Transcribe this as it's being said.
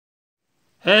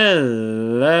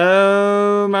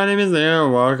Hello, my name is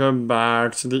Leo. Welcome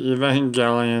back to the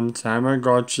Evangelion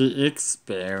Tamagotchi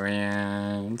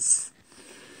experience.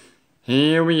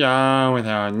 Here we are with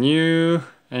our new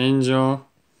angel.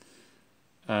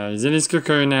 He's in his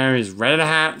cocoon now, he's ready to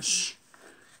hatch.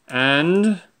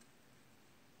 And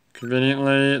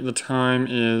conveniently, the time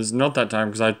is not that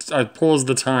time because I paused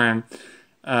the time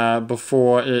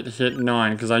before it hit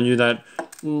 9 because I knew that,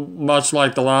 much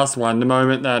like the last one, the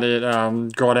moment that it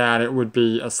got out, it would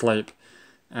be asleep.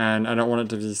 And I don't want it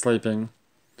to be sleeping.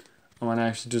 I want to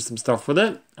actually do some stuff with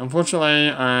it.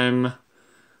 Unfortunately, I'm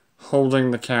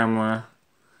holding the camera.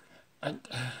 What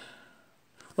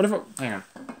if hang on.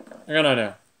 I got an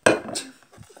idea.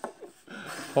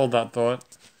 Hold that thought.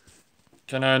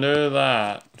 Can I do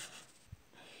that?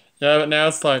 Yeah, but now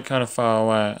it's like kind of far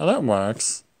away. Oh, that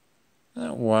works.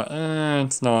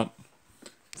 It's not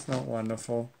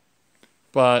wonderful.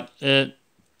 But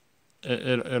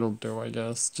it'll do, I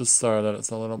guess. Just so that it's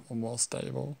a little more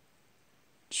stable.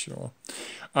 Sure.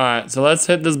 Alright, so let's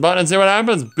hit this button and see what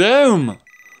happens. Boom!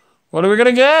 What are we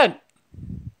gonna get?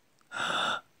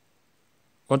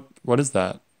 What is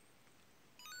that?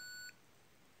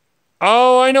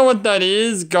 Oh, I know what that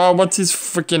is. God, what's his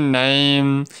freaking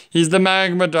name? He's the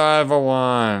Magma Diver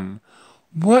one.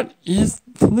 What is...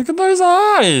 Look at those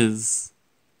eyes!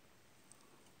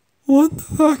 What the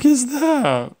fuck is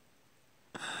that?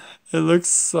 It looks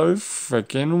so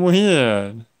freaking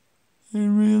weird. It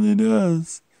really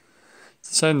does.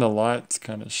 It's a shame the light's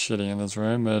kind of shitty in this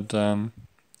room, but that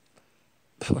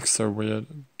looks so weird.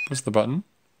 Push the button.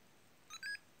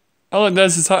 Oh look,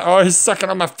 there's his... Oh, he's sucking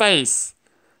on my face!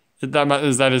 Is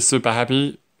that his super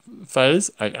happy face?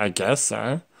 I guess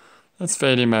so. Let's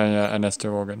feed him a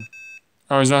Nestor organ.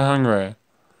 Oh, he's not hungry.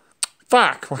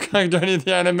 Fuck! Why can't I do any of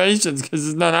the animations? Because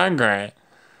he's not hungry.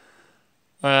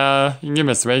 Well, you can give him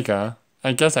a Suika.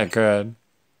 I guess I could.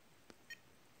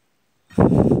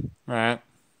 Right.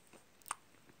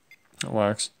 It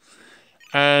works.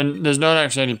 And there's not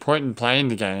actually any point in playing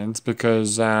the games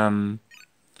because there's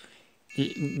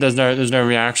no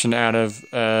reaction out of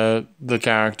the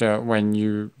character when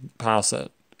you pass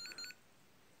it.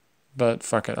 But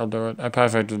fuck it, I'll do it. I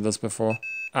perfected this before.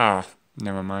 Ah,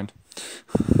 never mind.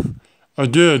 I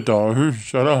did though.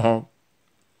 Shut up.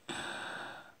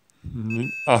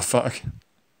 Oh fuck.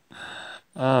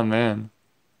 Oh man.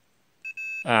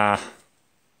 Ah.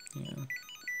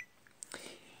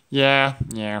 Yeah.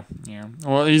 Yeah.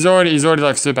 Well, he's already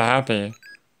like super happy,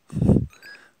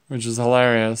 which is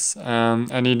hilarious.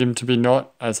 I need him to be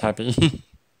not as happy.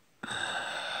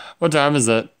 What time is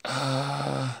it?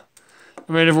 I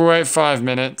mean, if we wait 5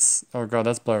 minutes... Oh god,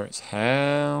 that's blurry as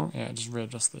hell. Yeah, just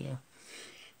readjust the...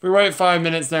 If we wait 5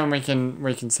 minutes, then we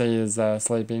can see his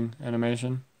sleeping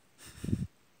animation.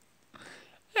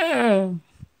 Yeah.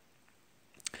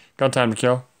 Got time to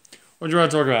kill. What do you want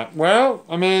to talk about? Well,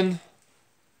 I mean...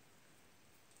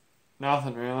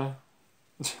 Nothing really.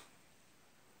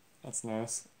 That's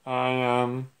nice.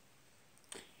 I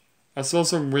saw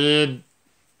some weird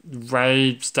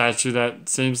Ray statue that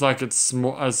seems like it's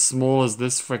as small as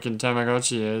this freaking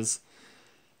Tamagotchi is.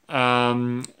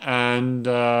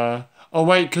 Oh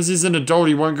wait, because he's an adult,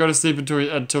 he won't go to sleep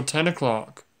until 10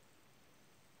 o'clock.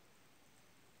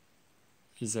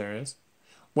 He's serious?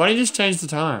 Why don't you just change the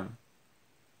time?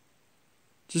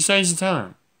 Just change the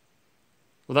time.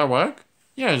 Will that work?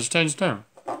 Yeah, just change the time.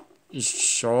 You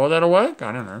sure that'll work?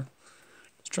 I don't know.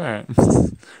 Let's try it.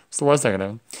 It's the worst I could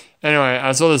do. Anyway,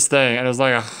 I saw this thing and it was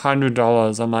like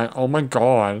 $100. I'm like, oh my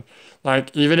god.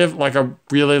 Like, even if like a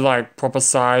really like proper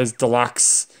size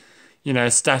deluxe,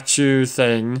 statue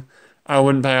thing, I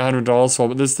wouldn't pay $100 for.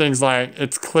 But this thing's like,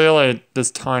 it's clearly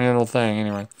this tiny little thing.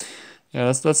 Anyway, yeah,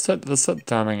 let's set the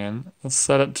timing in. Let's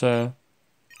set it to.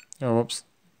 Oh, whoops.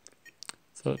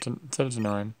 Set it to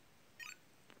 9.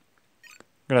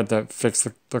 I'm gonna have to fix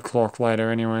the clock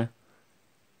later anyway.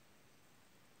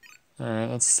 Alright,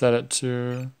 let's set it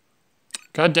to...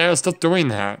 God damn it, stop doing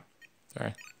that.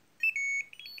 Sorry.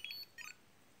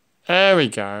 There we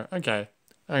go. Okay.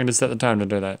 I'm gonna set the time to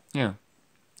do that. Yeah.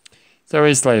 So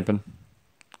he's sleeping.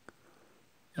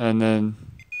 And then...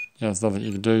 Yeah, there's nothing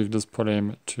you can do. You can just put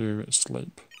him to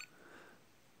sleep.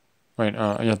 Wait,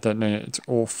 oh, you have to... No, it's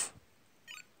off.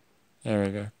 There we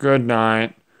go. Good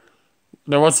night.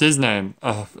 No, what's his name?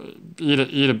 Oh, eat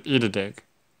a dick.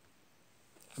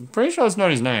 I'm pretty sure it's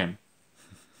not his name.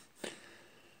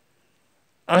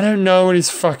 I don't know what his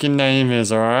fucking name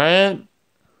is, alright?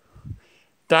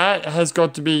 That has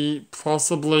got to be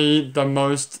possibly the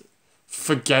most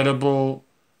forgettable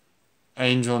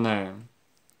angel name.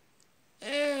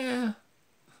 Yeah.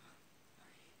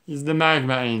 He's the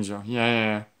Magma Angel.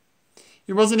 Yeah.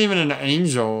 He wasn't even an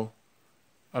angel.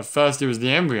 At first, he was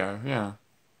the embryo. Yeah.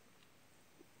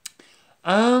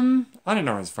 I don't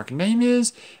know what his fucking name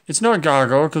is. It's not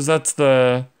Gargoyle, because that's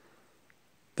the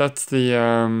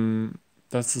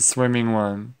swimming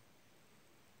one.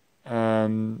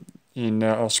 In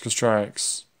Oscar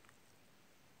Strikes.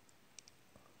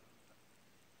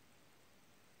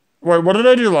 Wait, what did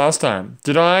I do last time?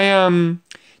 Did I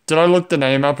look the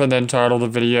name up and then title the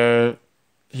video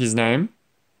his name?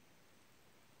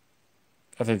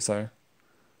 I think so.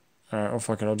 Alright, oh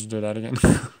fuck it, I'll just do that again.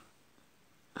 Alright,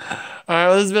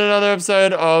 well, this has been another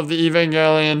episode of the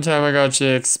Evangelion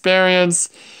Tamagotchi experience.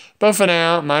 But for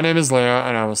now, my name is Leo,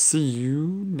 and I will see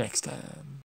you next time.